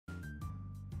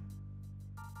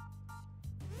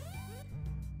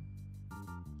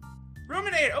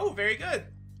Ruminate! Oh, very good.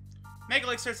 Mega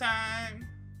Elixir time!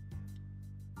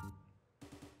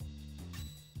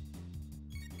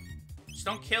 Just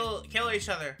don't kill each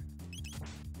other.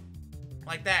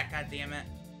 Like that, goddammit.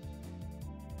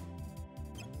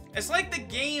 It's like the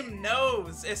game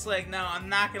knows. It's like, no, I'm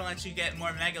not gonna let you get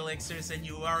more Mega Elixirs than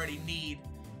you already need.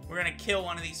 We're gonna kill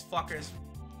one of these fuckers.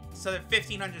 So that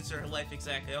 1500s are her life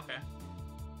exactly, okay.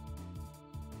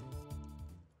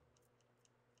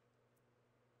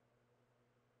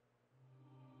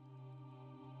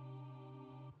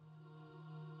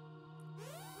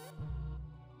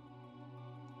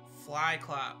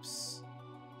 Flyclops.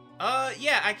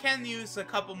 Yeah, I can use a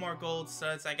couple more gold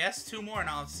studs. I guess 2 more and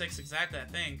I'll have 6 exactly, I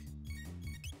think.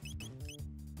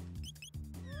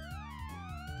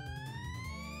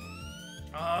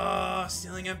 Oh,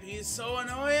 stealing MP is so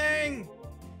annoying!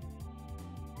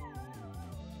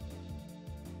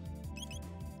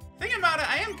 Thinking about it,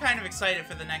 I am kind of excited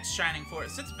for the next Shining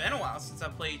Force. It's been a while since I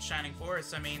played Shining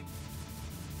Force. I mean,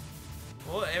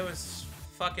 well, it was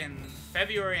fucking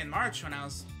February and March when I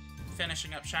was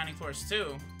finishing up Shining Force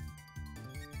 2.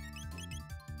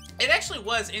 It actually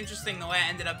was interesting the way I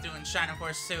ended up doing Shining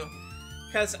Force 2.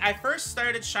 Because I first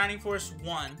started Shining Force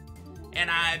 1. And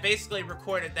I basically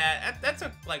recorded that. That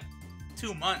took like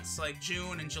 2 months, like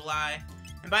June and July.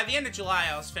 And by the end of July,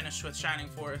 I was finished with Shining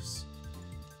Force.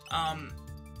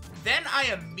 Then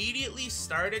I immediately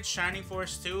started Shining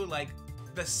Force 2, like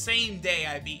the same day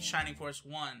I beat Shining Force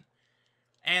 1.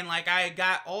 And like I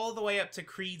got all the way up to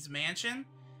Creed's Mansion.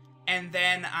 And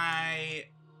then I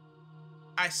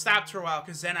stopped for a while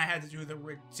because then I had to do the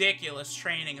ridiculous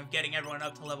training of getting everyone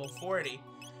up to level 40.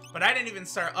 But I didn't even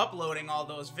start uploading all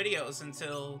those videos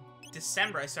until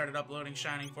December. I started uploading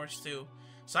Shining Force 2.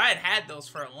 So I had those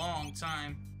for a long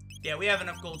time. Yeah, we have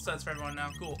enough gold studs for everyone now.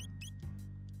 Cool.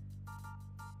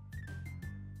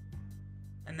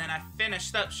 And then I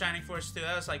finished up Shining Force 2.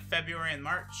 That was like February and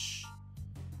March.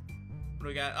 What do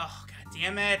we got? Oh, god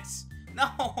damn it.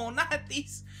 No, not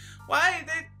these. Why?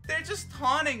 They're just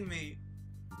taunting me.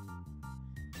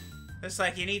 It's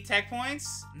like, you need tech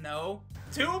points? No.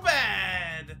 Too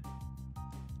bad!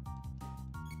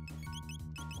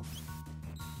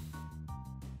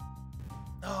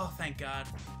 Oh, thank God.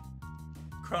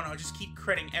 Chrono, just keep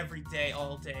critting every day,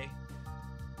 all day.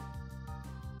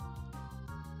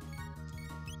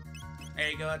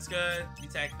 There you go, that's good. You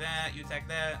attack that, you attack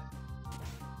that.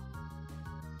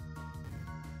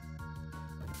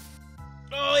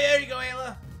 Oh, yeah, there you go,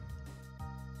 Ayla!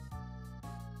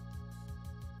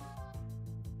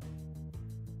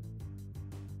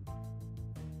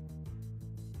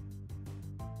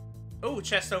 Oh,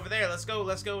 chest over there. Let's go,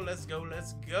 let's go, let's go,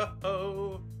 let's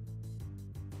go.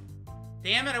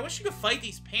 Damn it, I wish you could fight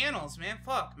these panels, man.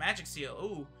 Fuck, Magic Seal.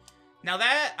 Ooh. Now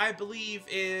that, I believe,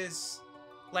 is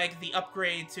like the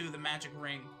upgrade to the Magic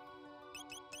Ring.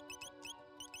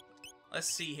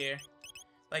 Let's see here.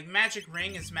 Like, Magic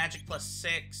Ring is Magic plus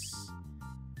 6.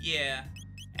 Yeah.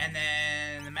 And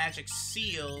then the Magic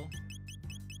Seal.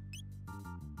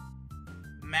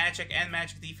 Magic and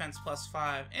Magic Defense plus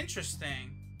 5.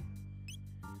 Interesting.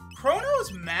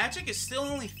 Chrono's magic is still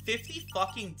only 50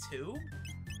 fucking 2?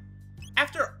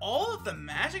 After all of the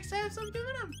magic tabs I've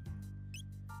given him?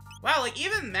 Wow, like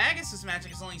even Magus's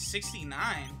magic is only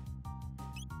 69.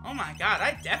 Oh my god,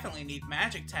 I definitely need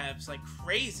magic tabs like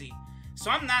crazy.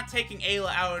 So I'm not taking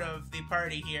Ayla out of the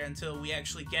party here until we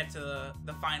actually get to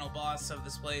the final boss of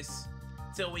this place.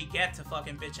 Until we get to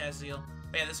fucking bitch-ass Seal.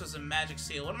 But yeah, this was a magic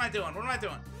seal. What am I doing? What am I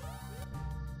doing?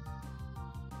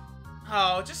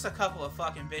 Oh, just a couple of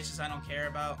fucking bitches I don't care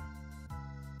about.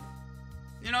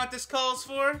 You know what this calls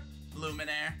for?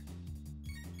 Luminaire.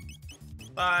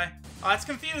 Bye. Oh, it's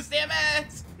confused, damn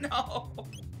it! No!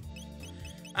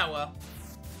 Oh well.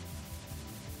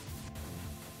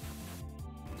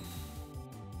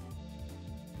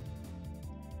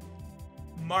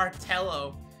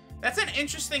 Martello. That's an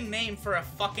interesting name for a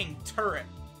fucking turret.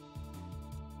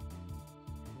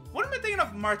 What am I thinking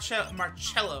of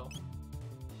Marcello?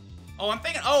 Oh, I'm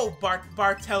thinking, oh,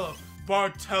 Bartello.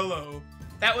 Bartello.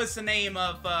 That was the name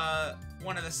of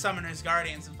one of the Summoner's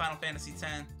Guardians in Final Fantasy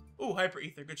X. Ooh, Hyper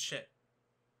Ether, good shit.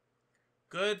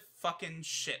 Good fucking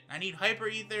shit. I need Hyper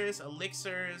Ethers,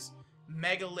 Elixirs,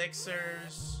 Mega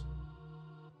Elixirs.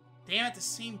 Damn it, the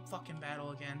same fucking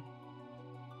battle again.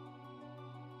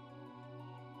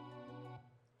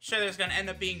 Sure, there's gonna end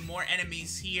up being more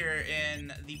enemies here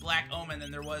in the Black Omen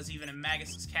than there was even in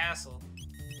Magus's castle.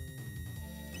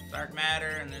 Dark Matter,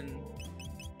 and then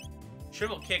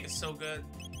Triple Kick is so good.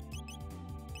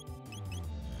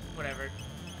 Whatever.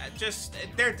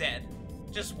 They're dead.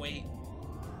 Just wait.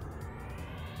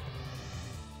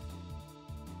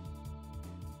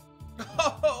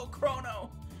 Oh, Chrono!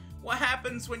 What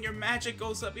happens when your magic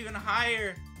goes up even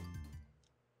higher?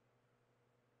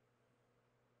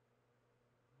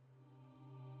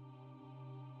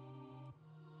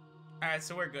 Alright,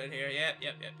 so we're good here. Yep.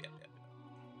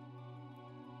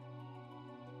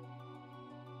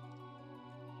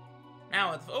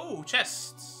 Now with... Oh,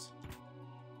 chests!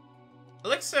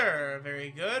 Elixir! Very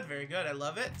good, very good. I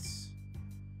love it.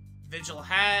 Vigil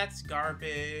hats,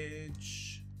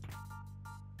 garbage.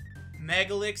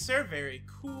 Mega Elixir, very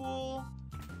cool.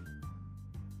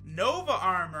 Nova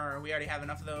armor, we already have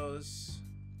enough of those.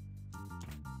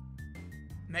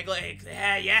 Mega,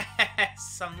 yeah,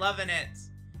 yes, I'm loving it.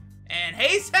 And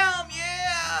Haze Helm,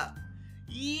 yeah!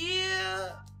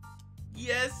 Yeah!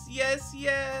 Yes.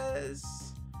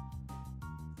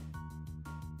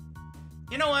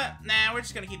 You know what? Nah, we're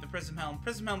just gonna keep the Prism Helm.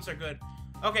 Prism Helms are good.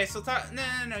 Okay, so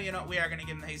no, you know, we are gonna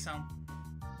give him the Haze Helm.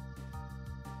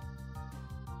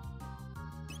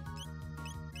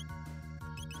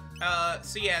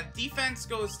 So yeah, defense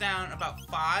goes down about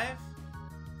 5.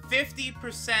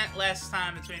 50% less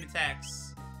time between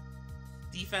attacks.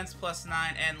 Defense plus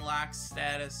 9 and lock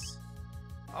status.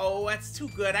 Oh, that's too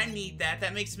good. I need that.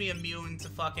 That makes me immune to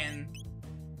fucking...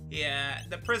 Yeah,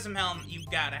 the Prism Helm, you've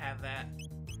gotta have that.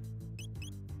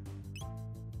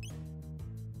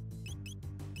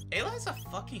 Ayla's a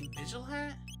fucking Vigil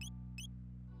hat?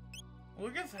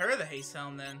 We'll give her the Haze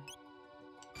Helm then.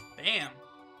 Bam.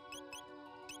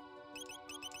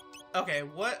 Okay,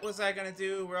 what was I gonna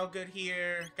do? We're all good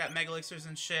here. Got Mega Elixirs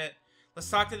and shit. Let's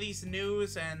talk to these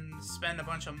news and spend a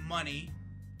bunch of money.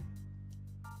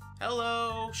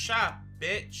 Hello, shop,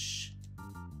 bitch.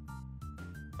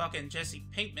 Fucking Jesse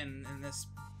Pinkman in this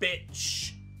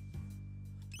bitch.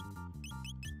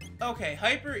 Okay,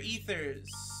 Hyper Ethers.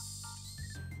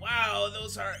 Wow,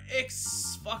 those are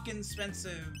fucking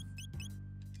expensive.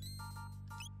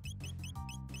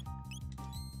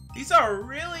 These are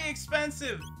really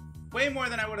expensive. Way more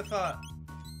than I would have thought.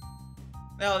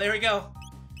 Oh, there we go.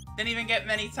 Didn't even get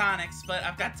many tonics, but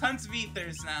I've got tons of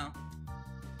ethers now.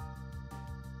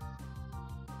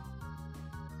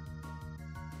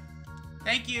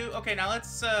 Thank you. Okay, now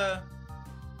let's go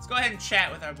ahead and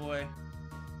chat with our boy.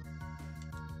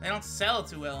 They don't sell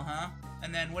too well, huh?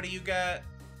 And then what do you got?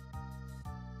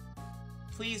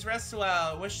 Please rest a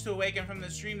while. Wish to awaken from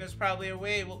this dream. There's probably a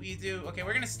way. What will you do? Okay,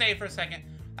 we're gonna stay for a second.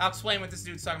 I'll explain what this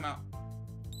dude's talking about.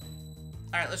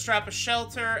 Alright, let's drop a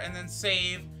shelter and then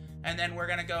save. And then we're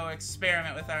gonna go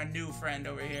experiment with our new friend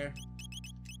over here.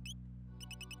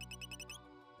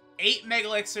 8 Mega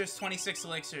Elixirs, 26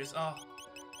 Elixirs. Oh,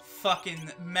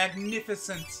 fucking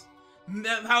magnificent.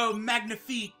 How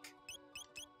magnifique.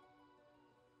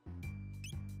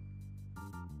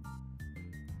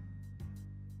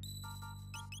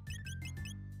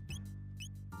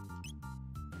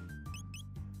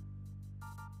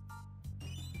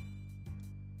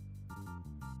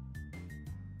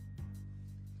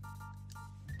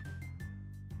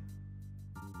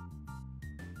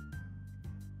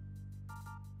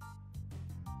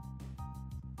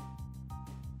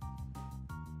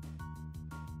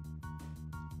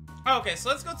 Okay, so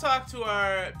let's go talk to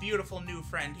our beautiful new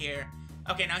friend here.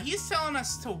 Okay, now he's telling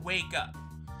us to wake up.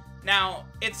 Now,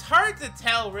 it's hard to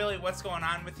tell really what's going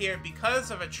on with here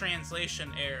because of a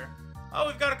translation error. Oh,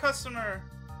 we've got a customer.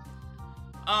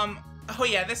 Oh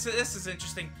yeah, this is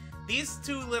interesting. These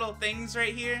two little things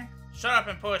right here. Shut up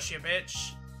and push, you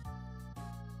bitch.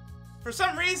 For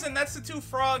some reason, that's the 2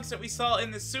 frogs that we saw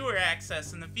in the sewer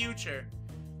access in the future.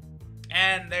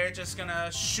 And they're just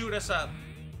gonna shoot us up.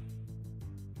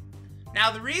 Now,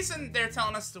 the reason they're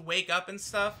telling us to wake up and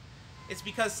stuff is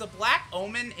because the Black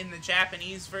Omen in the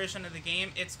Japanese version of the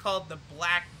game, it's called the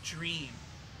Black Dream.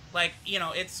 Like, you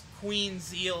know, it's Queen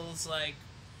Zeal's, like,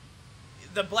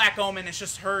 the Black Omen is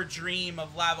just her dream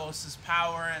of Lavos'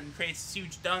 power and creates this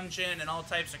huge dungeon and all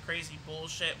types of crazy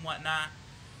bullshit and whatnot.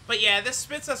 But yeah, this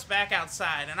spits us back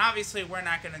outside, and obviously we're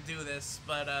not going to do this,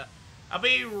 but I'll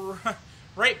be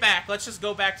right back. Let's just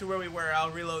go back to where we were.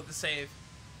 I'll reload the save.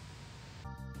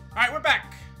 Alright, we're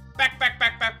back.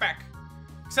 Back.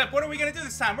 Except, what are we gonna do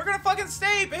this time? We're gonna fucking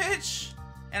stay, bitch!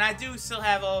 And I do still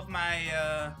have all of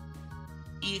my,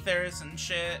 ethers and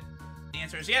shit. The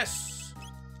answer is yes.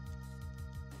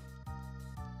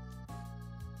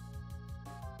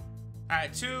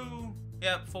 Alright, 2,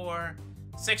 yep, 4,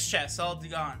 6 chests, all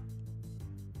gone.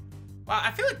 Wow,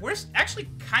 I feel like we're actually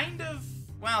kind of,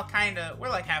 well, kinda, we're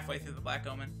like halfway through the Black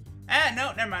Omen.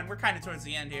 No, never mind, we're kinda towards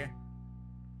the end here.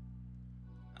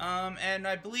 And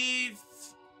I believe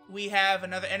we have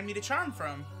another enemy to charm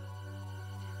from.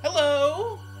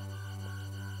 Hello!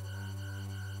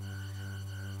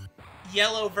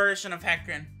 Yellow version of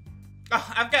Hecarim.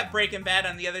 Oh, I've got Breaking Bad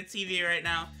on the other TV right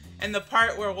now. And the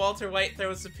part where Walter White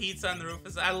throws the pizza on the roof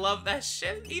is, I love that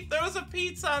shit. He throws a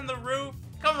pizza on the roof.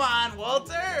 Come on,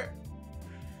 Walter.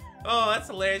 Oh, that's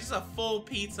hilarious. Just a full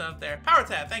pizza up there. Power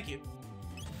tap, thank you.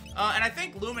 And I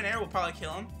think Luminaire will probably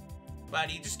kill him. But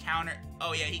he just counter...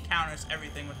 Oh yeah, he counters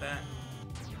everything with that.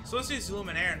 So let's use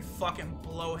Luminaire and fucking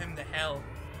blow him to hell.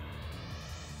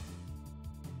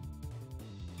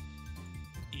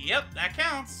 Yep, that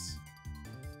counts.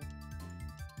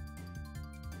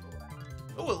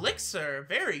 Oh, Elixir.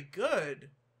 Very good.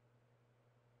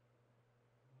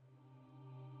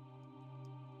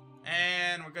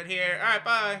 And we're good here. Alright,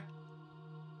 bye.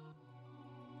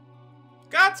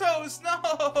 Gatos!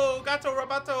 No! Gato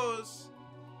Robotos!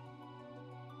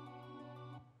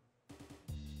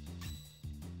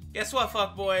 Guess what,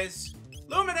 fuck boys?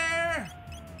 Luminaire!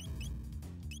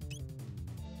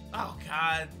 Oh,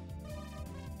 God.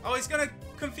 Oh, he's gonna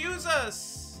confuse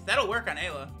us! That'll work on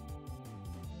Ayla.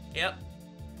 Yep.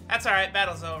 That's alright,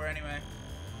 battle's over anyway.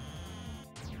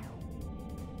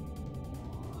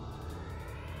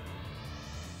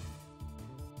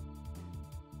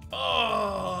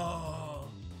 Oh!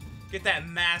 Get that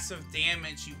massive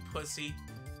damage, you pussy.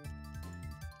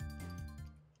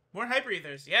 More Hyper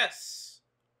Ethers, yes!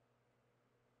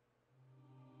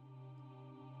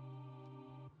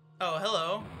 Oh,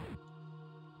 hello.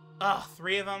 Oh,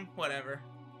 3 of them? Whatever.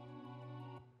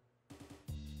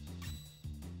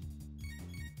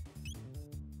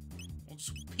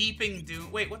 Peeping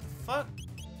Doom. Wait, what the fuck?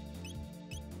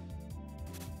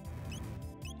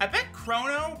 I bet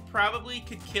Chrono probably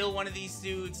could kill one of these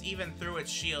dudes even through its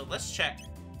shield. Let's check.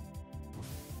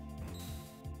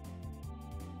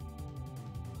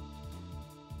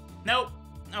 Nope.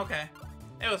 Okay.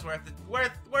 It was worth it.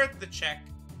 Worth the check.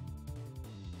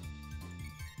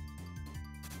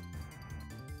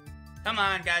 Come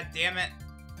on, goddammit.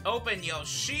 Open your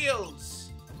shields.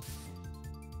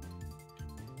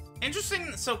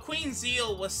 Interesting, so Queen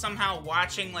Zeal was somehow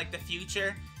watching, like, the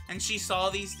future, and she saw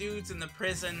these dudes in the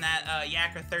prison that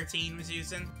Yakker 13 was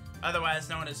using, otherwise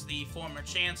known as the former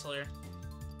Chancellor.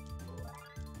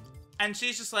 And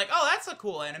she's just like, oh, that's a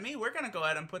cool enemy. We're gonna go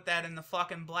ahead and put that in the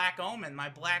fucking Black Omen, my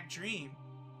Black Dream.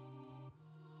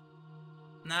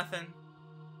 Nothing.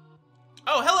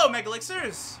 Oh, hello,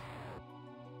 Megalixirs!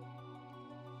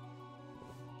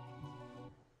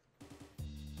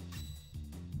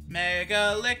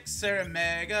 Megalixir,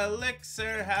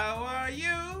 Megalixir, how are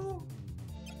you?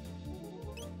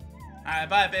 Alright,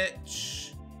 bye,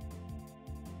 bitch.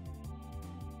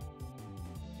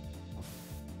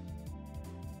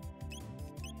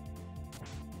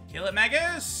 Kill it,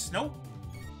 Megas! Nope.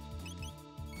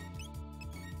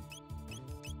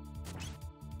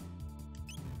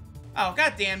 Oh,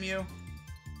 goddamn you.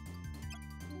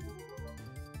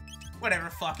 Whatever,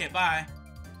 fuck it, bye.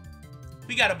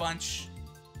 We got a bunch.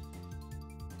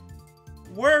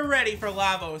 We're ready for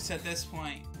Lavos at this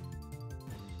point.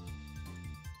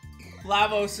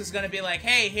 Lavos is gonna be like,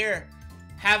 hey, here,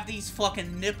 have these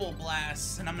fucking nipple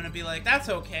blasts. And I'm gonna be like, that's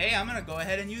okay, I'm gonna go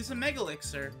ahead and use a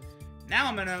Megalixir. Now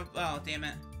I'm gonna, oh, damn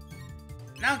it.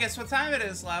 Now guess what time it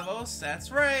is, Lavos? That's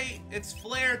right, it's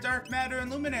Flare, Dark Matter, and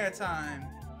Luminaire time.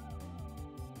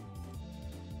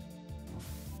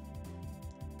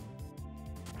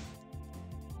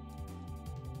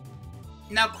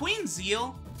 Now, Queen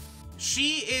Zeal,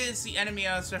 she is the enemy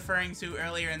I was referring to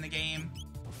earlier in the game,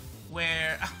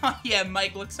 where, oh yeah,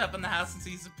 Mike looks up in the house and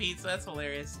sees the pizza. That's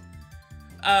hilarious.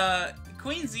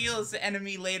 Queen Zeal is the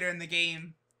enemy later in the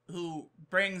game who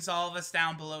brings all of us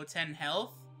down below 10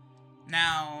 health.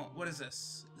 Now, what is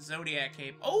this? Zodiac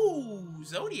Cape. Oh,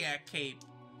 Zodiac Cape.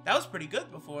 That was pretty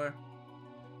good before.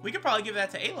 We could probably give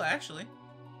that to Ayla, actually.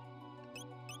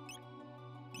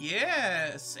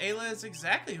 Yes, Ayla is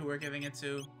exactly who we're giving it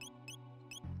to.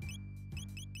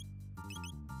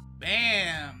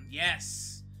 Bam!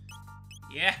 Yes!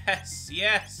 Yes!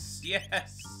 Yes!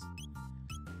 Yes!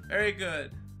 Very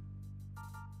good.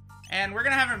 And we're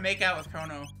gonna have her make out with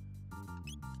Chrono.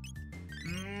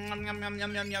 Yum yum yum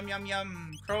yum yum yum yum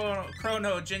yum.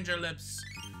 Chrono ginger lips.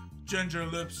 Ginger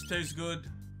lips taste good.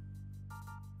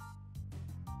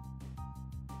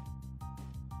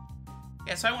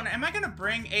 Yeah, so am I gonna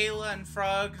bring Ayla and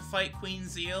Frog to fight Queen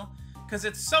Zeal? Because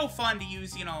it's so fun to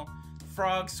use, you know,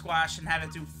 Frog Squash and have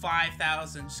it do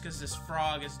 5,000 just because this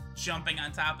frog is jumping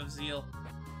on top of Zeal.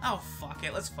 Oh, fuck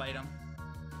it. Let's fight him.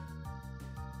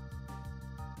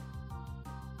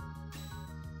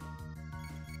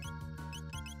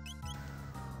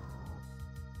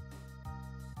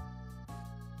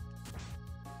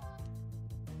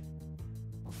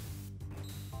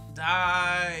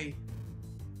 Die.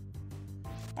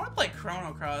 I want to play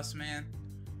Chrono Cross, man.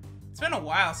 It's been a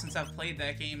while since I've played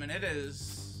that game, and it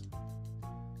is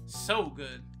so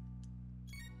good.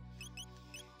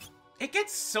 It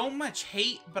gets so much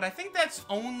hate, but I think that's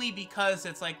only because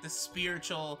it's like the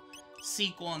spiritual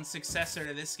sequel and successor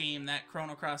to this game that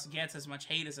Chrono Cross gets as much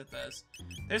hate as it does.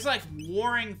 There's like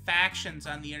warring factions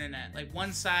on the internet. Like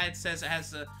one side says it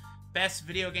has the best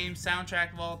video game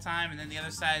soundtrack of all time, and then the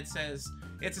other side says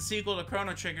it's a sequel to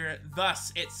Chrono Trigger,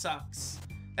 thus it sucks.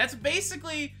 That's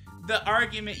basically the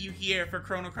argument you hear for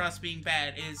Chrono Cross being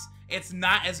bad, is it's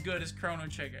not as good as Chrono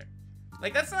Trigger.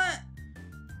 Like, that's not...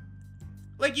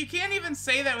 Like, you can't even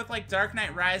say that with, like, Dark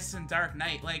Knight Rises and Dark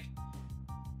Knight. Like,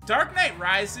 Dark Knight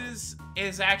Rises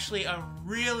is actually a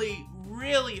really,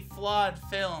 really flawed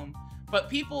film, but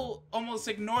people almost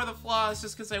ignore the flaws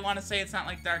just because they want to say it's not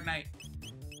like Dark Knight.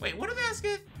 Wait, what do they ask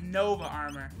it? Nova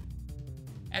armor.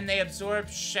 And they absorb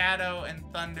shadow and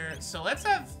thunder. So let's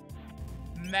have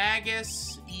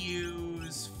Magus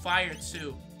use fire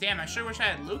too. Damn, I sure wish I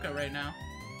had Luca right now.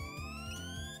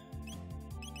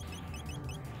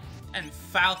 And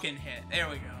Falcon hit. There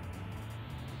we go.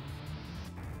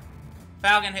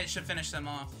 Falcon hit should finish them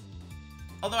off.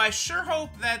 Although I sure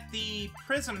hope that the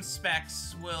prism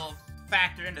specs will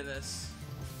factor into this.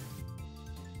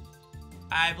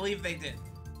 I believe they did.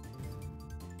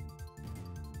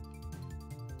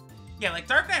 Yeah, like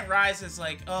Dark Knight Rises,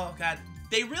 like, oh god,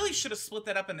 they really should have split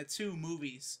that up into 2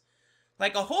 movies.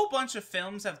 Like, a whole bunch of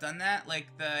films have done that. Like,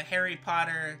 the Harry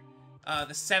Potter,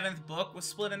 the 7th book was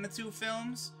split into 2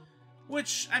 films.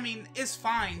 Which, I mean, is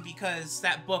fine because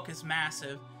that book is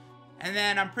massive. And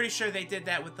then I'm pretty sure they did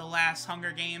that with the last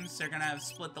Hunger Games. They're gonna have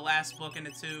split the last book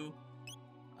into 2.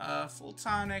 Full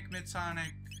tonic, mid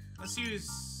tonic. Let's use...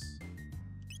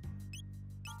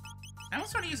 I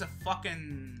almost want to use a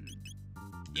fucking...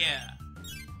 Yeah.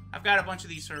 I've got a bunch of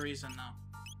these for a reason, though.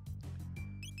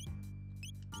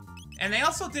 And they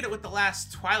also did it with the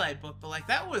last Twilight book, but, like,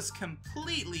 that was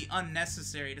completely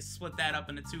unnecessary to split that up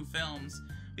into 2 films.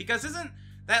 Because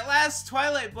that last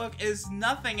Twilight book is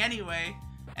nothing anyway.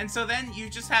 And so then you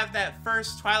just have that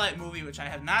first Twilight movie, which I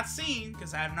have not seen,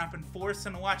 because I have not been forced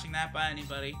into watching that by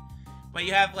anybody. But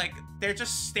you have, like, they're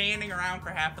just standing around for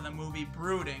half of the movie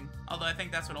brooding. Although I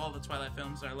think that's what all the Twilight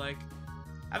films are like.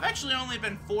 I've actually only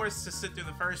been forced to sit through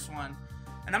the first one.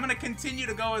 And I'm going to continue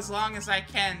to go as long as I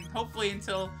can, hopefully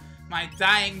until my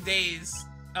dying days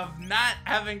of not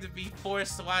having to be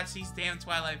forced to watch these damn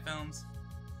Twilight films.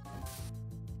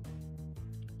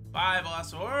 Bye,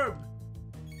 Boss Orb!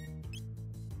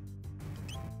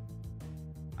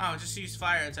 Oh, just use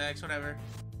fire attacks, whatever.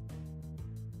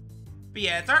 But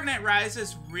yeah, Dark Knight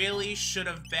Rises really should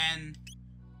have been,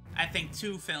 I think,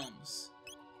 2 films.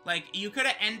 Like, you could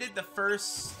have ended the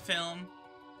first film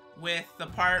with the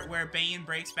part where Bane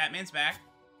breaks Batman's back.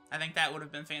 I think that would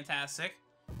have been fantastic.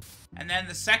 And then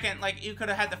the second, like, you could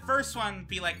have had the first one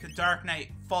be like the Dark Knight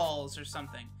Falls or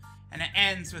something. And it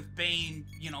ends with Bane,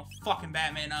 you know, fucking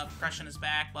Batman up, crushing his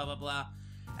back, blah, blah, blah.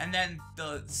 And then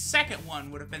the second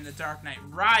one would have been The Dark Knight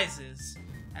Rises,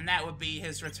 and that would be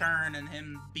his return and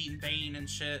him beating Bane and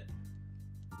shit.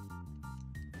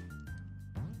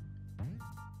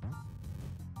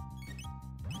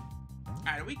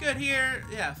 Alright, are we good here?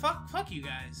 Yeah, fuck you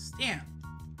guys. Damn.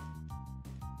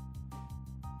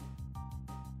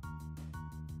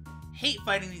 Hate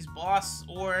fighting these boss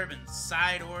orb and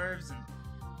side orbs and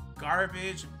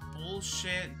garbage and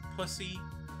bullshit and pussy.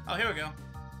 Oh, here we go.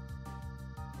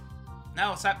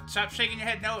 No, stop shaking your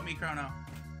head no at me, Chrono.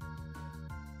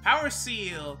 Power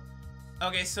Seal.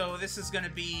 Okay, so this is gonna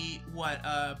be, what,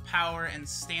 power and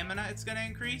stamina it's gonna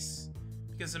increase?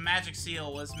 Because the Magic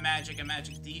Seal was magic and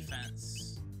magic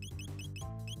defense.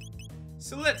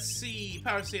 So let's see.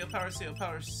 Power Seal, Power Seal,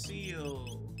 Power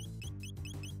Seal.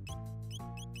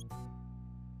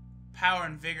 Power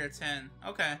and Vigor 10.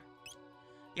 Okay.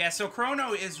 Yeah, so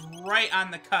Chrono is right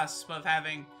on the cusp of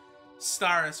having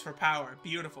stars for power.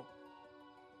 Beautiful.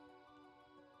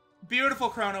 Beautiful,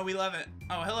 Chrono. We love it.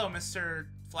 Oh, hello, Mr.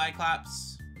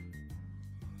 Flyclops.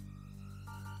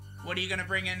 What are you gonna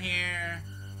bring in here?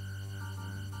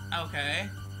 Okay.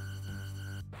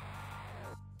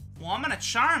 Well, I'm gonna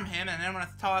charm him, and then I'm gonna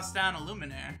toss down a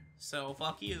Luminaire. So,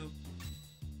 fuck you.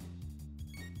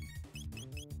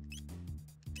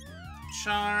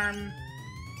 Charm.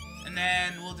 And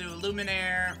then we'll do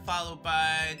Luminaire, followed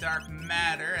by Dark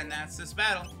Matter, and that's this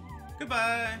battle.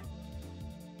 Goodbye.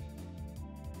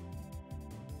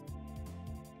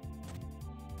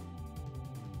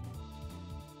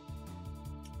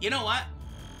 You know what?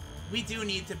 We do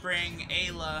need to bring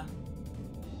Ayla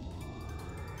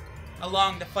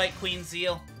along to fight Queen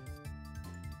Zeal.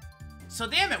 So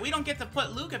damn it, we don't get to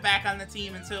put Luca back on the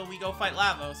team until we go fight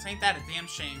Lavos. Ain't that a damn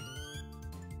shame?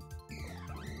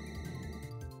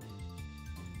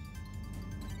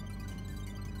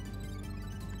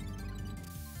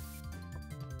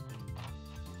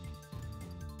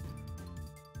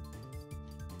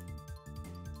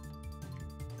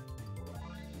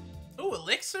 Ooh,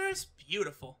 elixirs?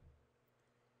 Beautiful.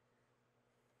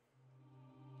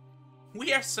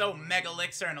 We are so mega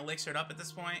elixir and elixired up at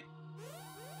this point.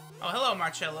 Oh, hello,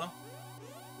 Marcello.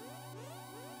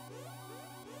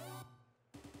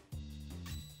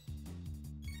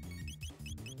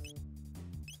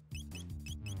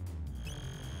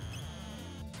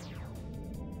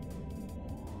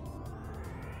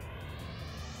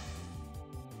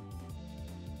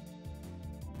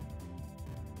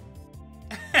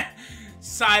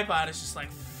 Cybot is just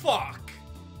like, fuck.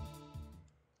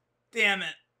 Damn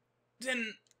it.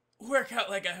 Didn't work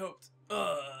out like I hoped.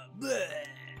 Bleh.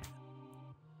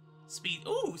 Speed.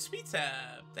 Ooh, speed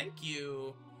tab. Thank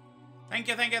you. Thank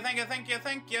you, thank you, thank you, thank you,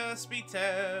 thank you. Speed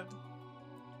tab.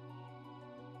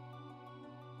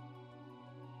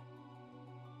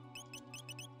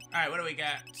 Alright, what do we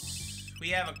got?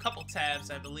 We have a couple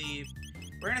tabs, I believe.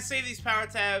 We're gonna save these power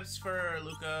tabs for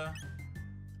Luca.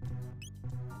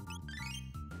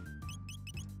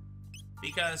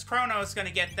 Because Chrono is gonna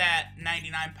get that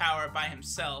 99 power by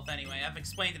himself anyway. I've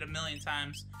explained it a million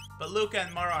times. But Luca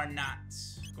and Mara are not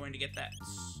going to get that.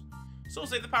 So we'll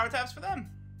save the power tabs for them.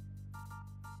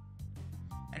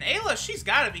 And Ayla, she's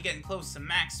gotta be getting close to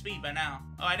max speed by now.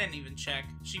 Oh, I didn't even check.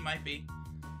 She might be.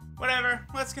 Whatever,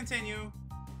 let's continue.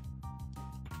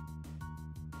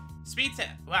 Speed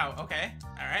tab. Wow, okay.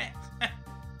 Alright.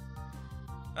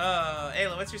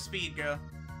 Ayla, what's your speed, girl?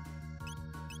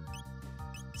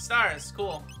 Stars,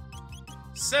 cool.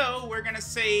 So, we're gonna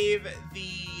save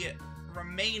the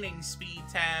remaining speed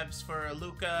tabs for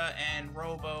Luca and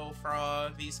Robo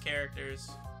Frog, these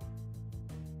characters.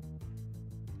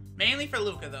 Mainly for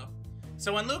Luca, though.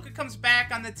 So when Luca comes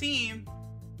back on the team...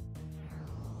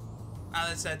 Oh,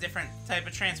 that's a different type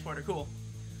of transporter, cool.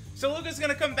 So Luca's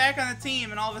gonna come back on the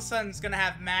team and all of a sudden it's gonna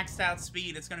have maxed out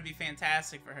speed. It's gonna be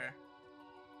fantastic for her.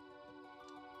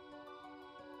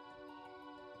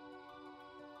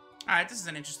 Alright, this is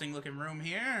an interesting looking room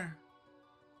here.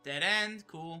 Dead end,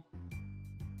 cool.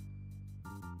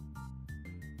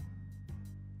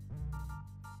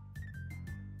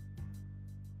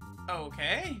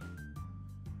 Okay.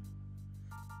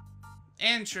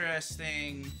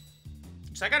 Interesting.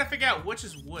 So I gotta figure out which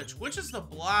is which. Which is the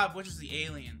blob, which is the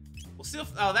alien. We'll still...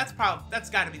 Oh, that's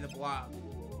gotta be the blob.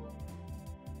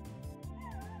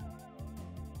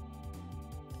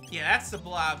 Yeah, that's the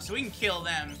blob, so we can kill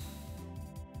them.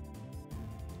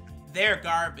 They're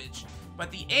garbage.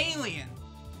 But the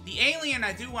alien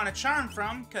I do want to charm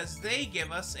from, because they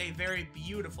give us a very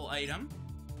beautiful item.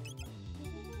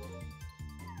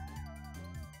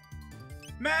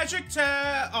 Magic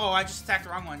tab! Oh, I just attacked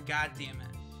the wrong one. God damn it.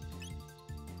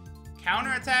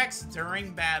 Counterattacks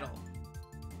during battle.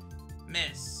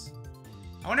 Miss.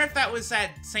 I wonder if that was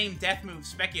that same death move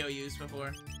Specchio used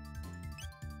before.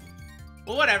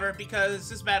 Well, whatever, because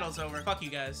this battle's over. Fuck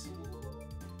you guys.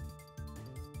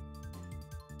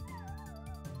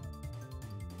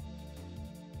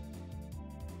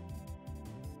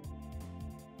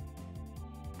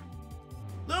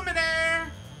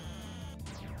 Luminaire!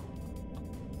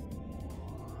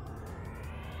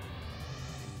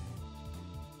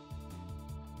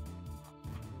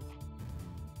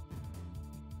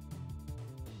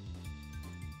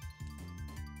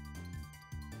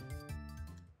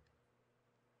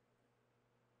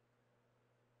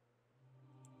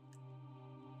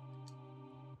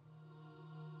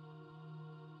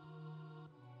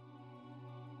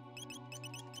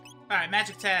 Alright,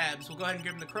 magic tabs. We'll go ahead and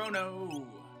give him the Chrono.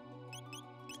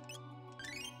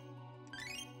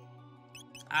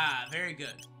 Ah, very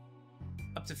good.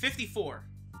 Up to 54.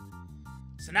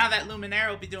 So now that Luminaire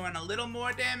will be doing a little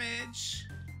more damage.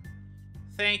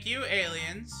 Thank you,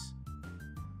 aliens.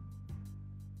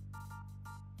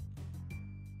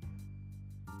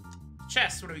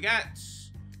 Chest, what do we got?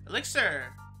 Elixir.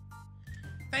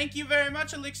 Thank you very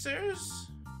much, elixirs.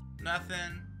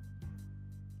 Nothing.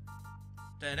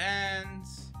 Dead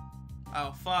ends.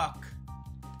 Oh, fuck.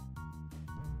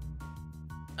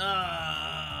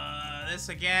 This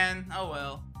again? Oh,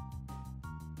 well.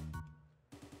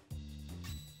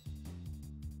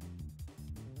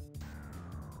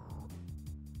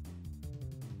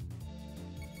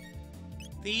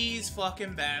 These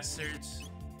fucking bastards.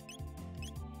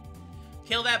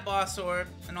 Kill that boss orb,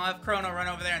 and I'll have Chrono run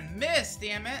over there and miss,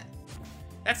 damn it.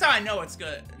 That's how I know it's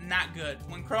good. Not good.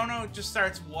 When Chrono just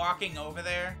starts walking over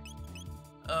there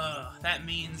Ugh, that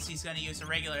means he's gonna use a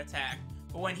regular attack.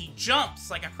 But when he jumps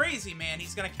like a crazy man,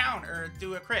 he's gonna counter or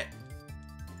do a crit.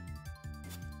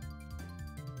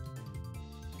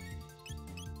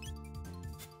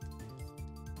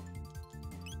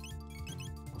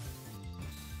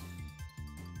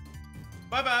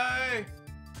 Bye-bye!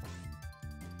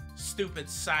 Stupid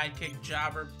sidekick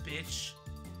jobber bitch.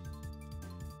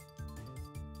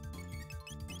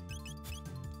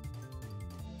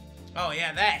 Oh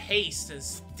yeah, that haste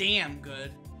is damn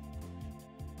good.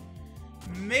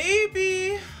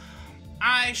 Maybe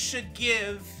I should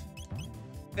give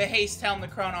the haste helm to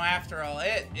Chrono after all.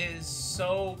 It is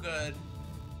so good.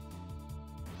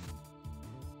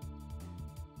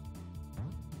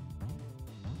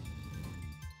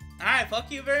 Alright, fuck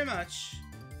you very much.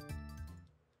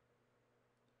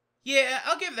 Yeah,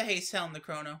 I'll give the haste helm to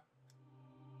Chrono.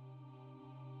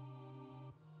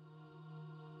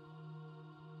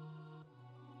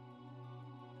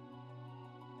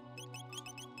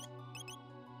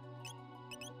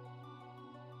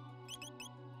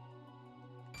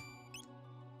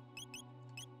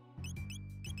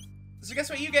 So guess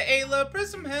what? You get Ayla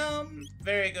Prism Helm.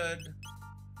 Very good.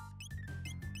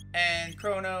 And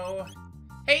Chrono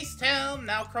Haste Helm.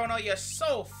 Now Chrono, you're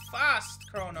so fast,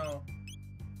 Chrono.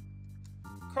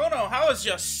 Chrono, how is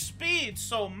your speed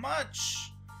so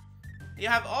much? You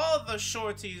have all the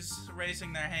shorties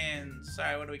raising their hands.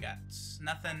 Alright, what do we got?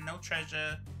 Nothing, no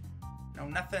treasure. No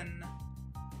nothing.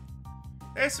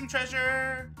 There's some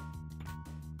treasure.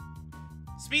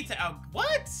 Speed to oh,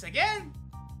 what? Again?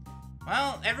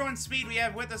 Well, everyone's speed we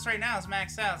have with us right now is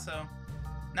maxed out, so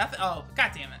nothing. Oh,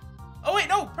 god damn it! Oh wait,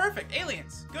 no, perfect.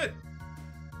 Aliens, good.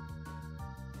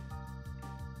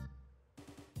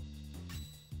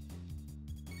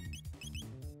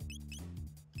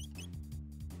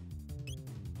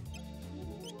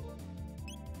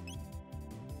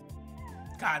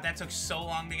 God, that took so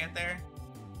long to get there.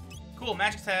 Cool,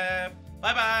 magic tab.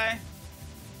 Bye bye.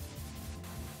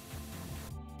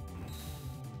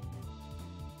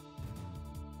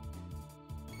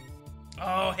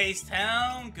 Oh, haste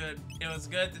helm. Good. It was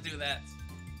good to do that.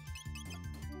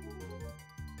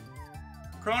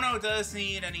 Chrono does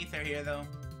need an ether here, though.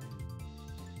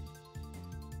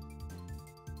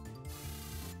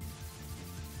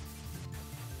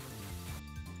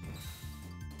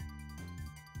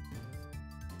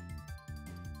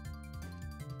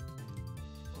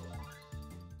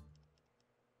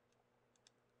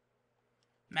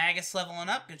 Magus leveling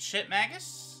up. Good shit,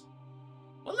 Magus.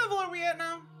 What level are we at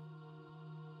now?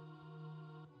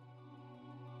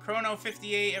 Chrono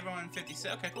 58, everyone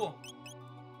 56. Okay, cool.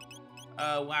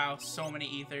 Wow, so many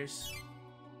ethers.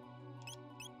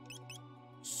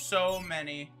 So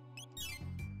many.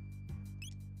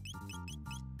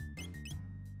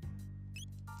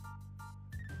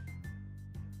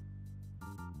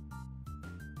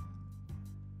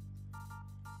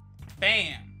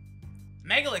 Bam!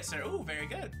 Mega Elixir. Ooh, very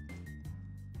good.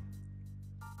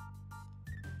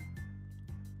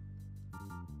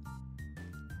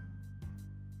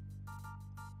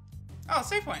 Oh,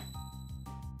 save point.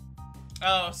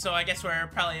 Oh, so I guess we're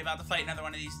probably about to fight another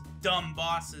one of these dumb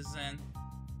bosses then.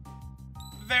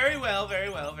 Very well, very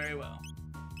well, very well.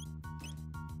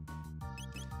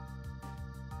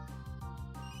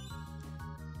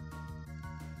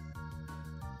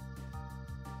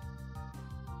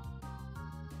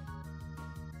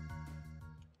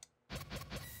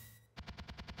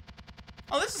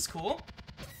 Oh, this is cool.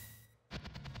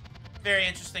 Very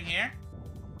interesting here.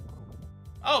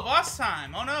 Oh, boss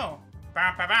time! Oh no!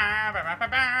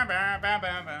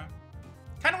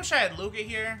 Kinda wish I had Luca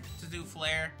here to do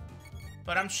Flare.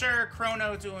 But I'm sure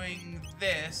Chrono doing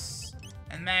this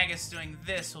and Magus doing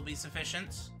this will be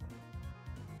sufficient.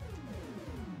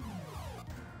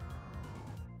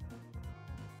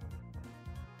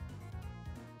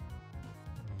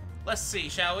 Let's see,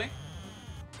 shall we?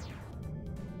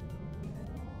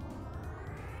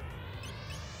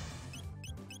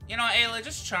 You know, Ayla,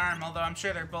 just charm, although I'm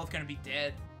sure they're both gonna be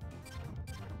dead.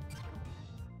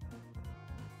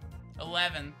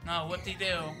 11. No,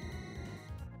 whoop-de-doo.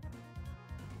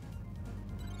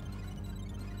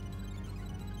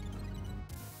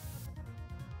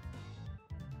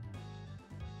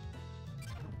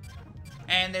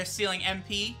 And they're stealing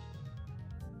MP.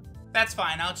 That's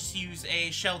fine, I'll just use a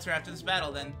shelter after this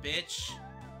battle then, bitch.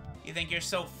 You think you're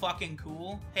so fucking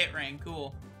cool? Hit ring,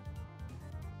 cool.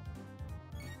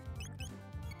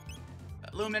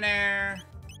 Luminaire,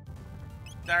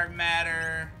 Dark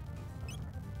Matter.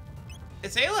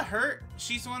 Is Ayla hurt?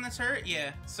 She's the one that's hurt?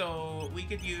 Yeah, so we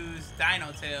could use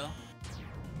Dino Tail.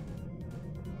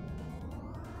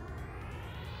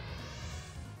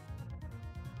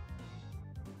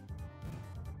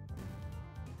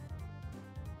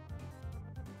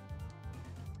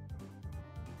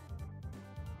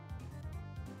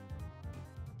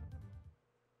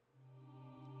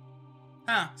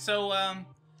 Huh. So,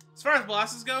 as far as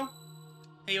bosses go,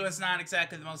 he was not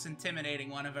exactly the most intimidating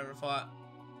one I've ever fought.